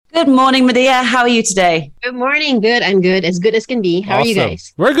Good morning, Medea. How are you today? Good morning. Good. I'm good. As good as can be. How are you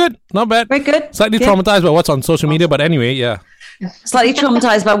guys? We're good. Not bad. We're good. Slightly traumatized by what's on social media, but anyway, yeah. Slightly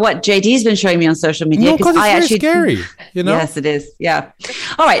traumatized by what JD's been showing me on social media. No, because it's very scary, you know? Yes, it is. Yeah.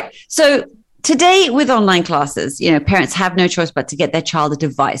 All right. So today with online classes, parents have no choice but to get their child a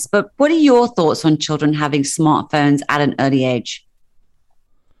device. But what are your thoughts on children having smartphones at an early age?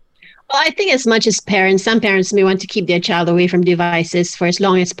 Well, I think as much as parents, some parents may want to keep their child away from devices for as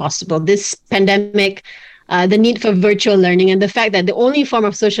long as possible. This pandemic, the need for virtual learning and the fact that the only form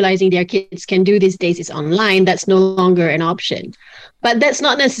of socializing their kids can do these days is online, that's no longer an option. But that's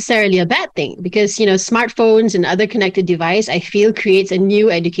not necessarily a bad thing because, smartphones and other connected device, I feel creates a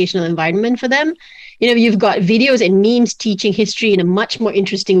new educational environment for them. You've got videos and memes teaching history in a much more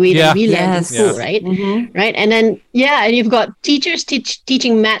interesting way than we learned in school, right? Mm-hmm. Right. And then, and you've got teachers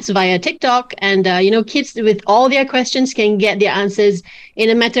teaching maths via TikTok and, kids with all their questions can get their answers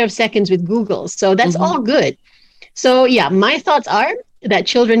in a matter of seconds with Google. So that's all good. So, my thoughts are that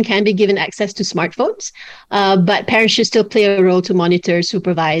children can be given access to smartphones, but parents should still play a role to monitor,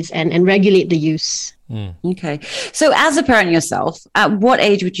 supervise, and regulate the use. Okay. So as a parent yourself, at what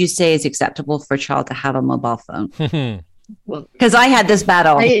age would you say is acceptable for a child to have a mobile phone? Well, because I had this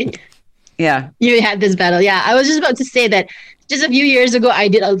battle. You had this battle. Yeah. I was just about to say that just a few years ago, I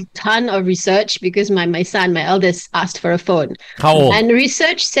did a ton of research because my son, my eldest, asked for a phone. How old? And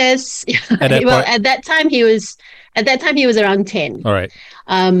research says, at that time he was around 10. All right.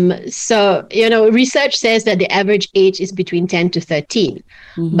 So, research says that the average age is between 10 to 13.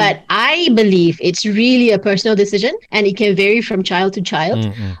 Mm-hmm. But I believe it's really a personal decision and it can vary from child to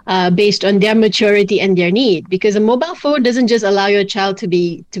child based on their maturity and their need. Because a mobile phone doesn't just allow your child to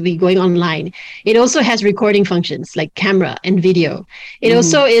be going online. It also has recording functions like camera and video. It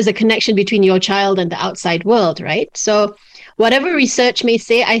also is a connection between your child and the outside world, right? So whatever research may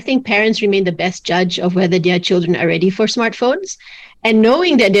say, I think parents remain the best judge of whether their children are ready for smartphones. And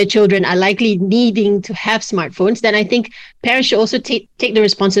knowing that their children are likely needing to have smartphones, then I think parents should also take the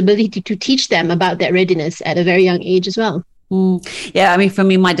responsibility to teach them about that readiness at a very young age as well. Yeah, I mean, for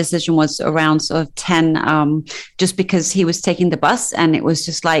me, my decision was around sort of 10, just because he was taking the bus and it was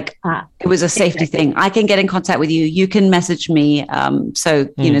just like, it was a safety thing. I can get in contact with you. You can message me. So,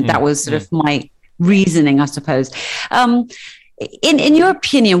 that was sort of my reasoning, I suppose. In your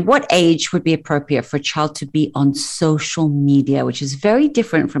opinion, what age would be appropriate for a child to be on social media, which is very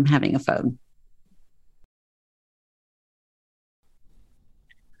different from having a phone?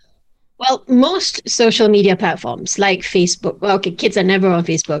 Well, most social media platforms like Facebook, kids are never on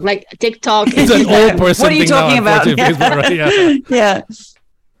Facebook, like TikTok. It's an old person. What are you talking about? Facebook, right?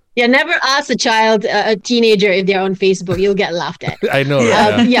 Yeah, never ask a child, a teenager, if they're on Facebook. You'll get laughed at. I know.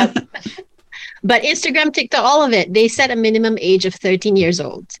 Right? But Instagram, TikTok, all of it, they set a minimum age of 13 years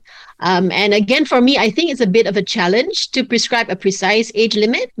old. And again, for me, I think it's a bit of a challenge to prescribe a precise age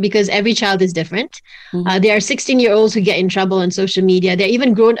limit because every child is different. There are 16-year-olds who get in trouble on social media. There are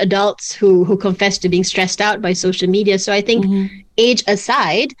even grown adults who confess to being stressed out by social media. So I think age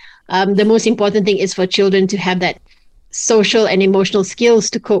aside, the most important thing is for children to have that social and emotional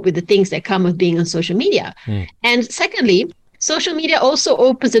skills to cope with the things that come with being on social media. And secondly, social media also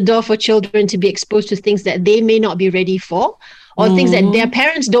opens the door for children to be exposed to things that they may not be ready for or things that their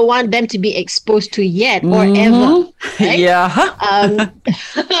parents don't want them to be exposed to yet or ever. Right? Yeah.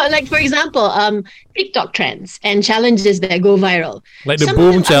 Like, for example, TikTok trends and challenges that go viral. Like the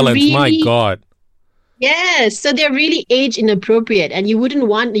boom challenge, my God. Yes, so they're really age inappropriate and you wouldn't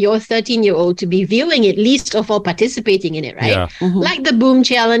want your 13-year-old to be viewing it, least of all participating in it, right? Yeah. Like the boom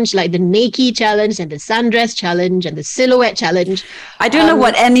challenge, like the Nike challenge and the sundress challenge and the silhouette challenge. I don't know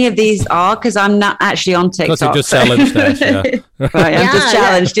what any of these are because I'm not actually on TikTok. Because you just challenged us, Right, I'm just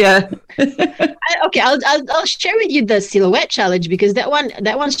challenged, I'll share with you the silhouette challenge because that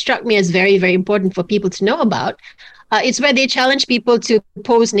one struck me as very, very important for people to know about. It's where they challenge people to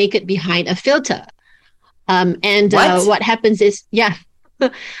pose naked behind a filter. What happens is,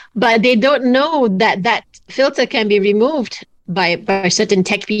 but they don't know that filter can be removed by certain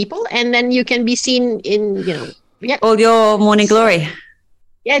tech people, and then you can be seen in, all your morning glory.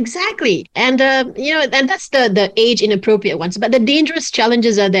 Yeah, exactly. And, and that's the age inappropriate ones. But the dangerous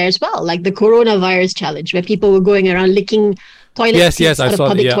challenges are there as well, like the coronavirus challenge, where people were going around licking toilet seats out of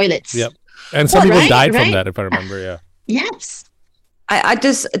public toilets. Yep. And some people died from that, if I remember, Yes.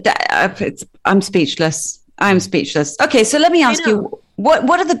 I'm speechless. Okay, so let me ask you, what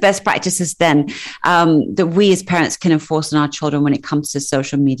are the best practices then that we as parents can enforce on our children when it comes to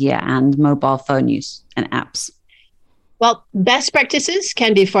social media and mobile phone use and apps? Well, best practices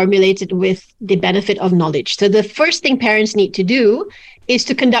can be formulated with the benefit of knowledge. So the first thing parents need to do is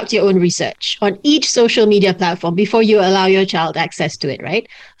to conduct your own research on each social media platform before you allow your child access to it, right?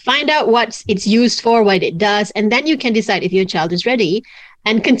 Find out what it's used for, what it does, and then you can decide if your child is ready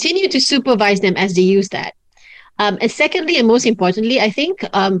and continue to supervise them as they use that. And secondly, and most importantly, I think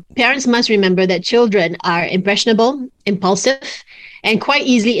parents must remember that children are impressionable, impulsive, and quite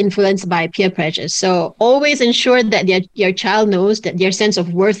easily influenced by peer pressure. So always ensure that your child knows that their sense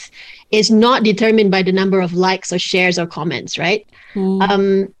of worth is not determined by the number of likes or shares or comments, right?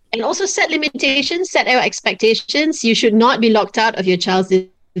 And also set limitations, set our expectations. You should not be locked out of your child's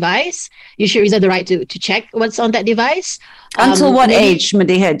device. You should reserve the right to check what's on that device. Until what age,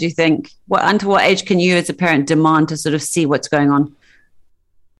 Madiha, do you think? Until what age can you as a parent demand to sort of see what's going on?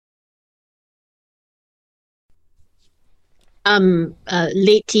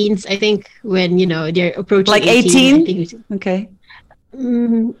 Late teens, I think, when, they're approaching like 18? Okay.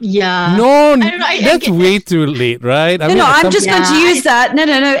 Yeah. No, that's way too late, right? I'm just going to use that. No.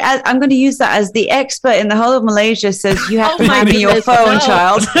 I'm going to use that as the expert in the whole of Malaysia says you have to hand me your phone,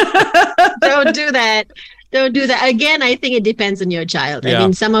 child. Don't do that. Don't do that. Again, I think it depends on your child. Yeah. I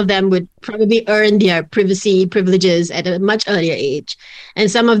mean, some of them would probably earn their privacy privileges at a much earlier age.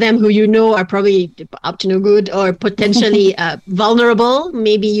 And some of them who are probably up to no good or potentially vulnerable.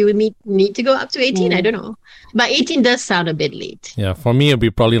 Maybe you need to go up to 18. I don't know. But 18 does sound a bit late. Yeah, for me, it'd be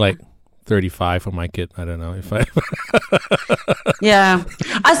probably like 35 for my kid. I don't know if I... Yeah.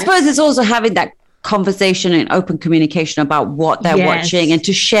 I suppose it's also having that conversation and open communication about what they're watching and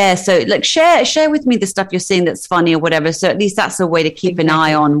to share. So like share with me the stuff you're seeing that's funny or whatever. So at least that's a way to keep an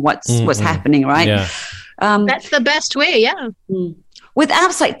eye on what's happening, right? Yeah. That's the best way, yeah. With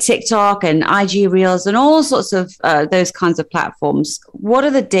apps like TikTok and IG Reels and all sorts of those kinds of platforms, what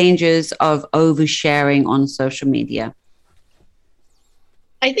are the dangers of oversharing on social media?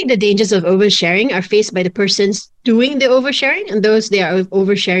 I think the dangers of oversharing are faced by the persons doing the oversharing and those they are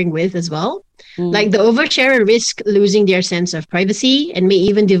oversharing with as well. Like the oversharer risk losing their sense of privacy and may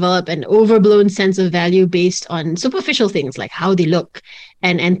even develop an overblown sense of value based on superficial things like how they look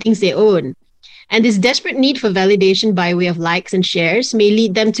and things they own. And this desperate need for validation by way of likes and shares may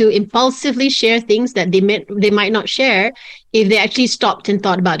lead them to impulsively share things that they might not share if they actually stopped and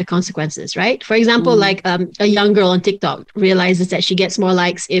thought about the consequences, right? For example, like a young girl on TikTok realizes that she gets more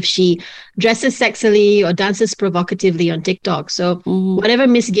likes if she dresses sexily or dances provocatively on TikTok. So whatever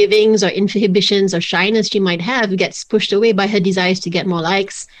misgivings or inhibitions or shyness she might have gets pushed away by her desires to get more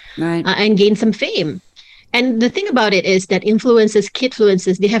likes and gain some fame. And the thing about it is that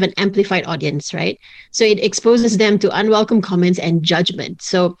kidfluencers, they have an amplified audience, right? So it exposes them to unwelcome comments and judgment.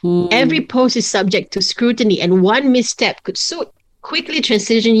 So every post is subject to scrutiny, and one misstep could so quickly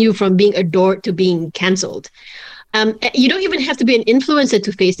transition you from being adored to being canceled. You don't even have to be an influencer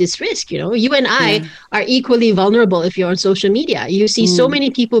to face this risk. You and I are equally vulnerable if you're on social media. You see so many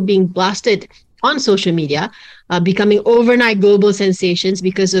people being blasted on social media, becoming overnight global sensations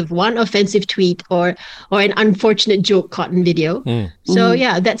because of one offensive tweet or an unfortunate joke caught in video. So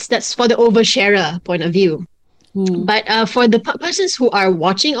that's for the oversharer point of view. But for the persons who are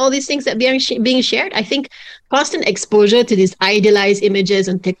watching all these things that being shared, I think constant exposure to these idealized images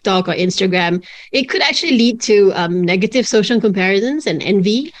on TikTok or Instagram, it could actually lead to negative social comparisons and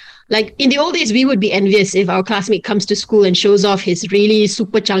envy. Like in the old days, we would be envious if our classmate comes to school and shows off his really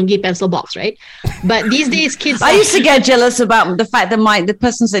super chunky pencil box, right? But these days, kids... I used to get jealous about the fact that the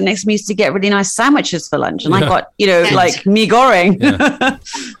person sitting next to me used to get really nice sandwiches for lunch. And I got, like mee goreng. Yeah.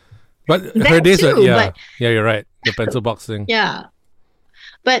 But her days are... Yeah, you're right. The pencil box thing. Yeah.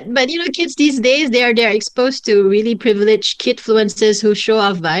 But kids these days, they're exposed to really privileged kidfluencers who show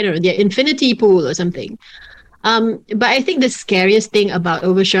off, I don't know, their infinity pool or something. But I think the scariest thing about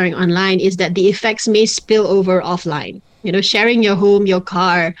oversharing online is that the effects may spill over offline. Sharing your home, your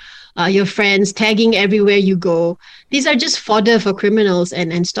car, your friends, tagging everywhere you go. These are just fodder for criminals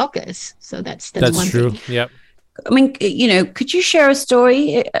and stalkers. So that's one true. thing. Yep. I mean, could you share a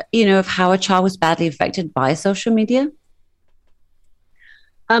story, of how a child was badly affected by social media?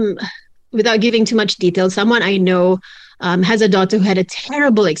 Without giving too much detail, someone I know has a daughter who had a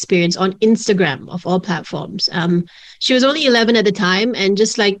terrible experience on Instagram of all platforms. She was only 11 at the time, and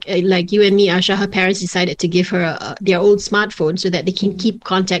just like you and me, Asha, her parents decided to give her their old smartphone so that they can keep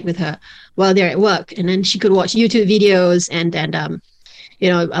contact with her while they're at work, and then she could watch YouTube videos and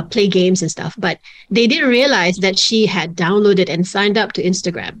play games and stuff. But they didn't realize that she had downloaded and signed up to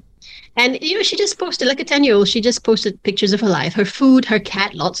Instagram. And, she just posted, like a 10-year-old, she just posted pictures of her life, her food, her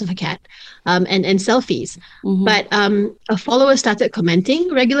cat, lots of her cat, and selfies. But a follower started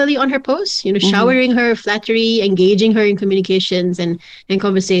commenting regularly on her posts, showering her flattery, engaging her in communications and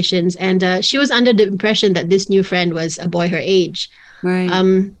conversations. And she was under the impression that this new friend was a boy her age. Right.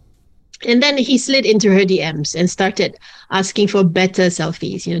 And then he slid into her DMs and started asking for better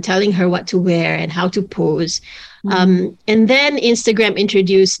selfies, telling her what to wear and how to pose. And then Instagram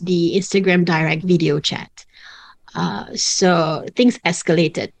introduced the Instagram direct video chat. So things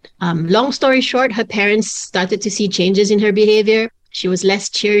escalated. Long story short, her parents started to see changes in her behavior. She was less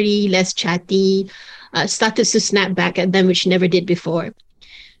cheery, less chatty, started to snap back at them, which she never did before.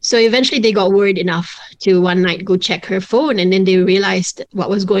 So eventually they got worried enough to one night go check her phone, and then they realized what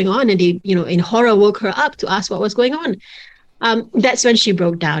was going on, and they, in horror woke her up to ask what was going on. That's when she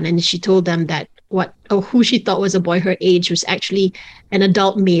broke down, and she told them that who she thought was a boy her age was actually an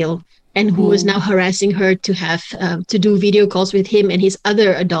adult male, and who was now harassing her to have to do video calls with him and his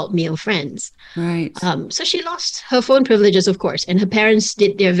other adult male friends. Right. So she lost her phone privileges, of course, and her parents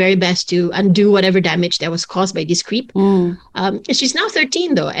did their very best to undo whatever damage that was caused by this creep. She's now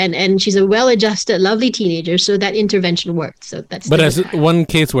 13, though, and she's a well-adjusted, lovely teenager, so that intervention worked. So that's. But as one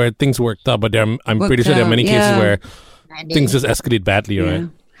case where things worked out, but I'm pretty sure there are many cases where things just escalate badly, right?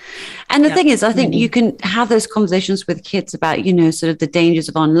 And the thing is, I think you can have those conversations with kids about, sort of the dangers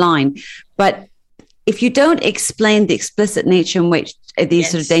of online. But if you don't explain the explicit nature in which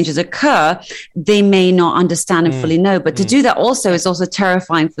these sort of dangers occur, they may not understand and fully know. But to do that also is also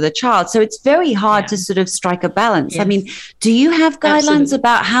terrifying for the child. So it's very hard to sort of strike a balance. Yes. I mean, do you have guidelines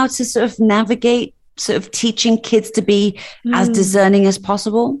about how to sort of navigate sort of teaching kids to be as discerning as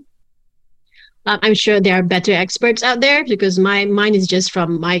possible? I'm sure there are better experts out there, because mine is just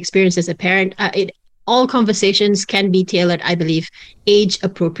from my experience as a parent. All conversations can be tailored, I believe, age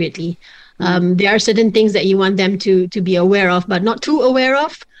appropriately. There are certain things that you want them to be aware of, but not too aware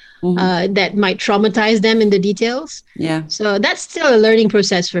of, that might traumatize them in the details. Yeah. So that's still a learning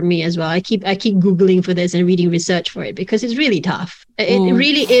process for me as well. I keep Googling for this and reading research for it, because it's really tough. It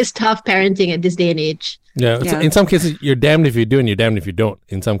really is tough parenting at this day and age. Yeah. In some cases, you're damned if you do and you're damned if you don't,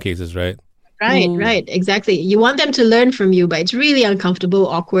 in some cases, right? Right, exactly. You want them to learn from you, but it's really uncomfortable,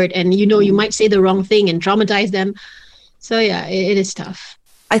 awkward, and you might say the wrong thing and traumatize them. So yeah, it is tough.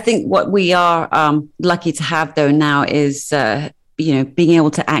 I think what we are lucky to have though now is being able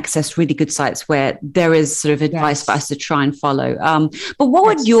to access really good sites where there is sort of advice for us to try and follow. But what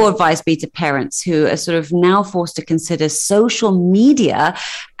would your advice be to parents who are sort of now forced to consider social media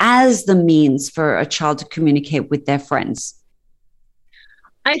as the means for a child to communicate with their friends?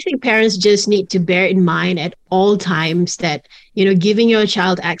 I think parents just need to bear in mind at all times that, giving your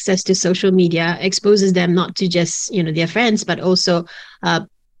child access to social media exposes them not to just, their friends, but also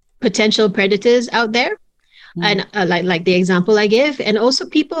potential predators out there. And like the example I give, and also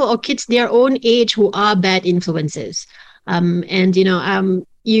people or kids their own age who are bad influences.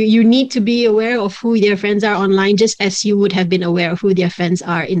 You need to be aware of who their friends are online, just as you would have been aware of who their friends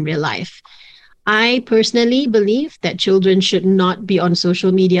are in real life. I personally believe that children should not be on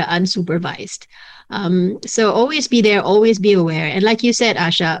social media unsupervised. So always be there, always be aware. And like you said,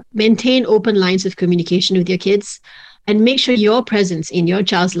 Asha, maintain open lines of communication with your kids and make sure your presence in your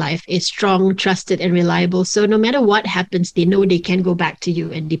child's life is strong, trusted, and reliable. So no matter what happens, they know they can go back to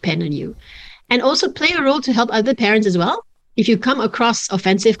you and depend on you. And also play a role to help other parents as well. If you come across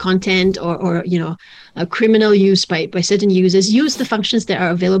offensive content or a criminal use by certain users, use the functions that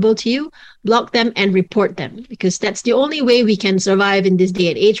are available to you, block them and report them, because that's the only way we can survive in this day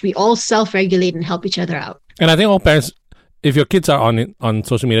and age. We all self-regulate and help each other out. And I think all parents, if your kids are on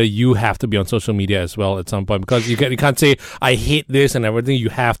social media, you have to be on social media as well at some point, because you can't say, I hate this and everything. You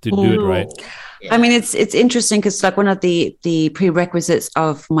have to do it, right? Yeah. I mean, it's interesting because like one of the prerequisites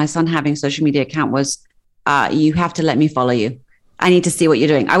of my son having a social media account was, you have to let me follow you. I need to see what you're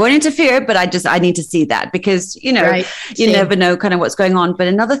doing. I won't interfere, but I need to see that because, you never know kind of what's going on. But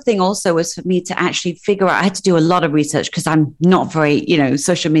another thing also was for me to actually figure out, I had to do a lot of research because I'm not very,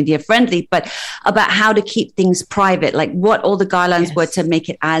 social media friendly, but about how to keep things private, like what all the guidelines were to make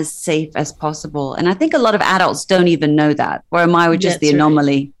it as safe as possible. And I think a lot of adults don't even know that, where am I with just the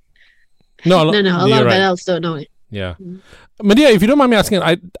anomaly? No, a lot of adults don't know it. Yeah. Medea, if you don't mind me asking,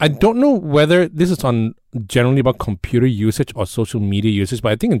 I don't know whether this is on generally about computer usage or social media usage,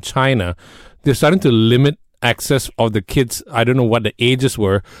 but I think in China, they're starting to limit access of the kids, I don't know what the ages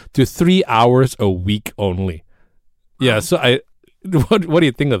were, to 3 hours a week only. Yeah, so what do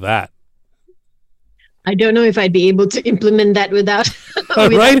you think of that? I don't know if I'd be able to implement that without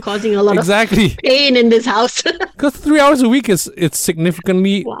causing a lot of pain in this house. Because 3 hours a week it's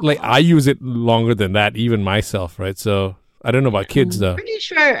significantly, like I use it longer than that, even myself, right? So I don't know about kids though. I'm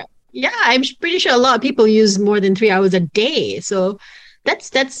pretty sure a lot of people use more than 3 hours a day. So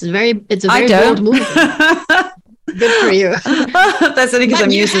it's a very bold move. Good for you. That's only because I'm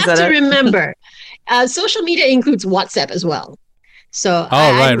used to that. You have to remember, social media includes WhatsApp as well. So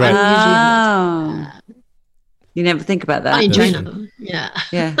right. Oh. You never think about that. Not in That's China. true. Yeah.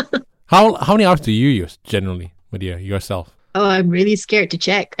 Yeah. How many hours do you use generally, Medea, yourself? Oh, I'm really scared to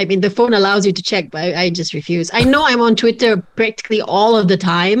check. I mean, the phone allows you to check, but I just refuse. I know I'm on Twitter practically all of the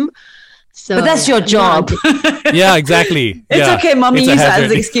time. So, But that's your job. Yeah, exactly. It's Yeah. okay, mommy. It's a Use that as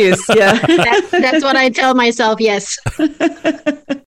hazard. an excuse. Yeah. That's what I tell myself. Yes.